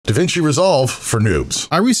DaVinci Resolve for noobs.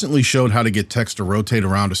 I recently showed how to get text to rotate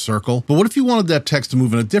around a circle, but what if you wanted that text to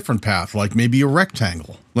move in a different path, like maybe a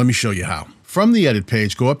rectangle? Let me show you how. From the edit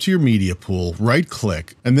page, go up to your media pool,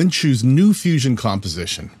 right-click, and then choose New Fusion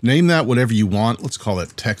Composition. Name that whatever you want, let's call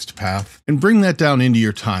it Text Path, and bring that down into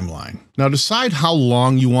your timeline. Now decide how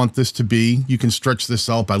long you want this to be. You can stretch this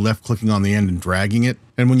out by left-clicking on the end and dragging it.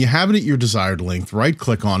 And when you have it at your desired length,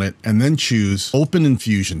 right-click on it, and then choose Open in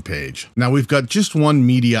Fusion Page. Now we've got just one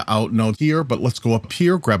media out node here, but let's go up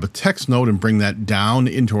here, grab a text node and bring that down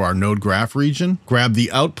into our node graph region. Grab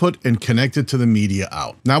the output and connect it to the media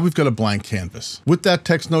out. Now we've got a blank canvas. With that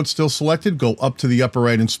text node still selected, go up to the upper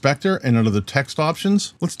right inspector and under the text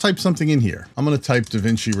options, let's type something in here. I'm going to type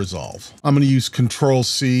DaVinci Resolve. I'm going to use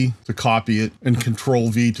Control-C to copy it and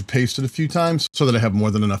Control-V to paste it a few times so that I have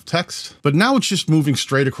more than enough text. But now it's just moving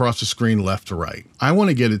straight across the screen left to right. I want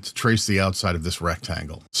to get it to trace the outside of this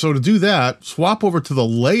rectangle. So to do that, swap over to the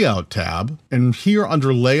Layout tab, and here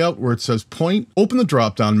under Layout where it says Point, open the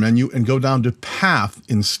drop-down menu and go down to Path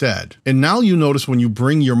instead. And now you notice when you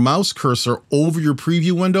bring your mouse cursor over your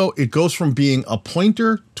preview window, it goes from being a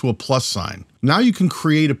pointer to a plus sign. Now you can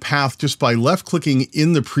create a path just by left-clicking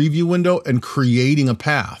in the preview window and creating a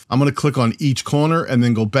path. I'm going to click on each corner and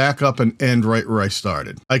then go back up and end right where I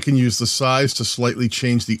started. I can use the size to slightly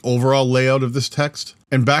change the overall layout of this text.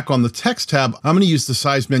 And back on the text tab, I'm going to use the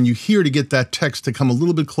size menu here to get that text to come a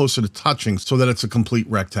little bit closer to touching so that it's a complete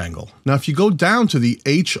rectangle. Now, if you go down to the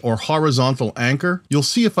H or horizontal anchor, you'll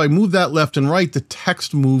see if I move that left and right, the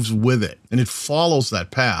text moves with it and it follows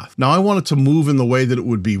that path. Now I want it to move in the way that it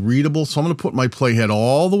would be readable. So I'm going to put my playhead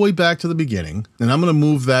all the way back to the beginning, and I'm going to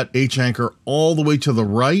move that H anchor all the way to the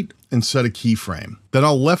right and set a keyframe. Then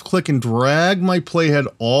I'll left click and drag my playhead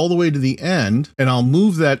all the way to the end, and I'll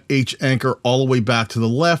move that H anchor all the way back to the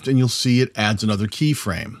left, and you'll see it adds another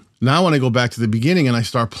keyframe. Now when I go back to the beginning and I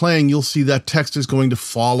start playing, you'll see that text is going to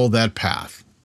follow that path.